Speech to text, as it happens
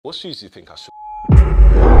What shoes do you think I should?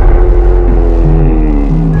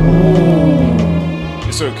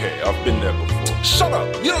 It's okay, I've been there before. Shut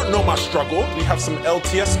up! You don't know my struggle. We have some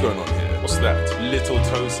LTS going on here. What's that? Little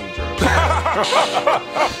toe syndrome.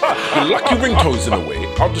 You're lucky ring toes in a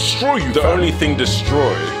way. I'll destroy you. The only thing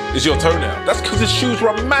destroyed is your toenail. That's because his shoes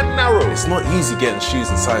were mad narrow. It's not easy getting shoes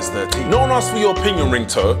in size 13. No one asked for your opinion, ring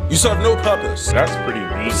toe. You serve no purpose. That's pretty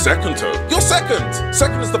mean. Second toe. You're second.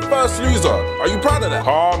 Second is the first loser. Are you proud of that?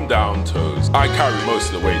 Calm down, toes. I carry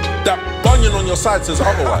most of the weight. That bunion on your side says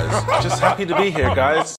otherwise. Just happy to be here, guys.